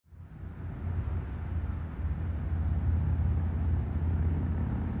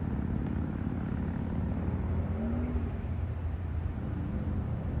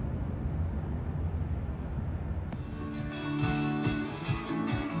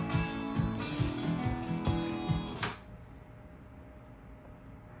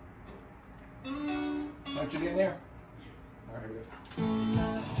Put it in there. All right, here we go.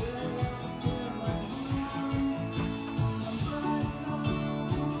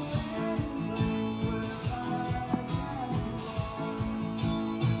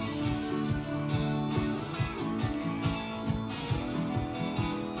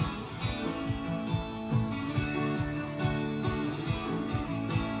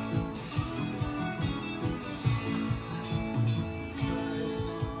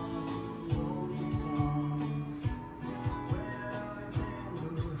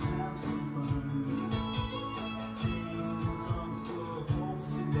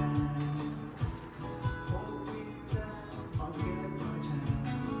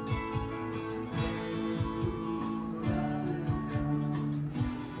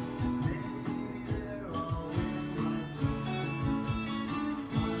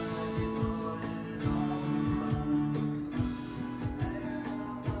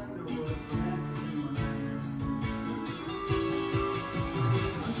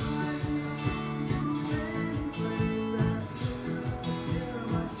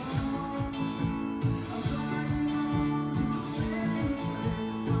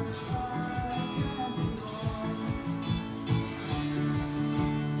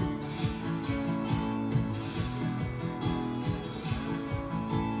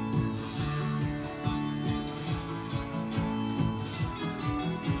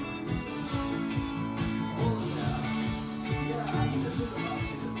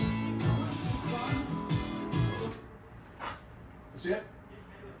 That's it?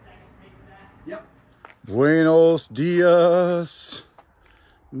 Yep. Buenos dias,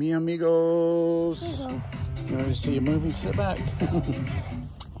 mi amigos. You ready to see a movie? Sit back. Ready?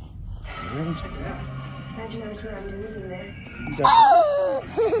 How'd you know what I'm doing there?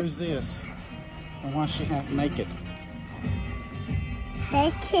 Who's this? And why is she half naked?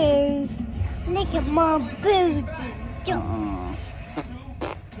 Because look at my booty. All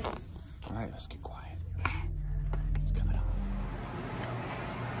right, let's get quiet. It's coming on.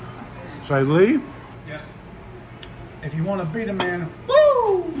 Say, Lee? Yeah. If you want to beat a man,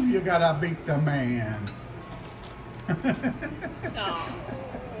 woo, you gotta beat the man.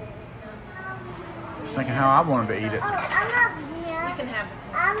 Just thinking how I wanted to eat it. Oh, I love you. You can have it.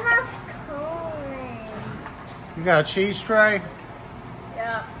 I love corn. You got a cheese tray?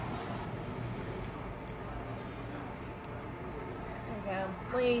 Yeah. There you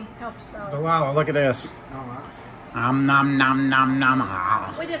go. Lee, help yourself. Delilah, look at this. Nom nom nom nom nom.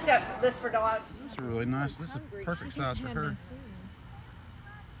 Ah. We just got this for dogs. This is really nice. This is a perfect size for her.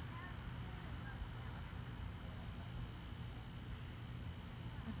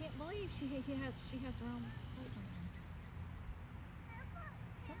 I can't believe she has her own program.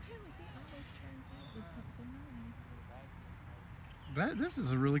 Somehow he always turns out with something nice. This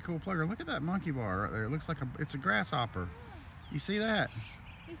is a really cool plugger. Look at that monkey bar right there. It looks like it's a grasshopper. You see that?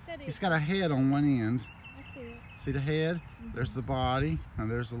 He said It's got a head on one end. I see it. See the head? There's the body, and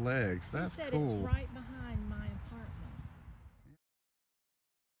there's the legs. That's He said cool. it's right behind my apartment.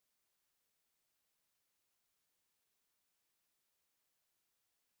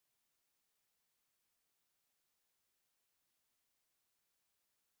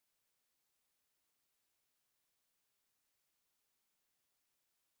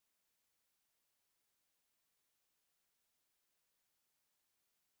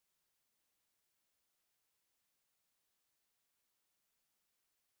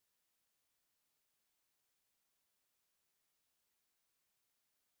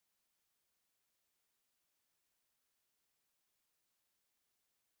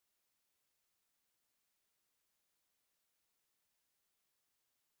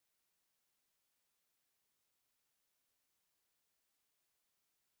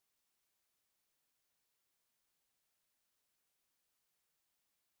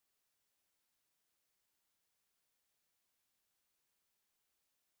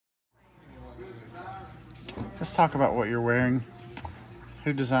 Let's talk about what you're wearing.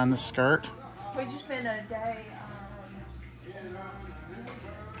 Who designed this skirt? We just spent a day.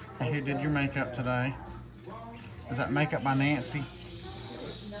 And who did your makeup today? Is that makeup by Nancy?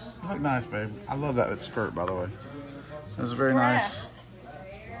 You look nice, babe. I love that skirt, by the way. It was very nice.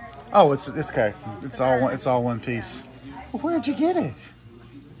 Oh, it's okay. It's all one piece. Well, where'd you get it?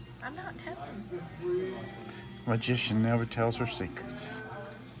 I'm not telling. Magician never tells her secrets.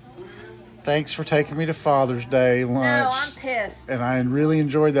 Thanks for taking me to Father's Day lunch. No, I'm pissed. And I really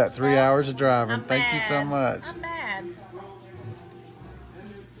enjoyed that 3 hours of driving. I'm Thank you so mad. much. I'm mad.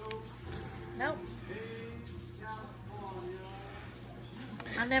 Nope.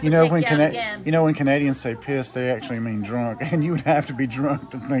 I never You know take when you out again. you know when Canadians say pissed, they actually mean drunk, and you would have to be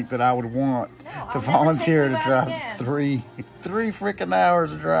drunk to think that I would want No, I'll to never volunteer take to you out drive again. three freaking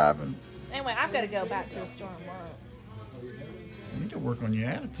hours of driving. Anyway, I've got to go back to the store and work. You need to work on your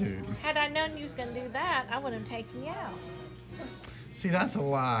attitude. Had I known you was going to do that, I wouldn't have taken you out. See, that's a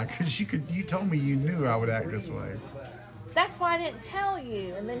lie, because you told me you knew I would act this way. That's why I didn't tell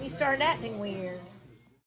you, and then you started acting weird.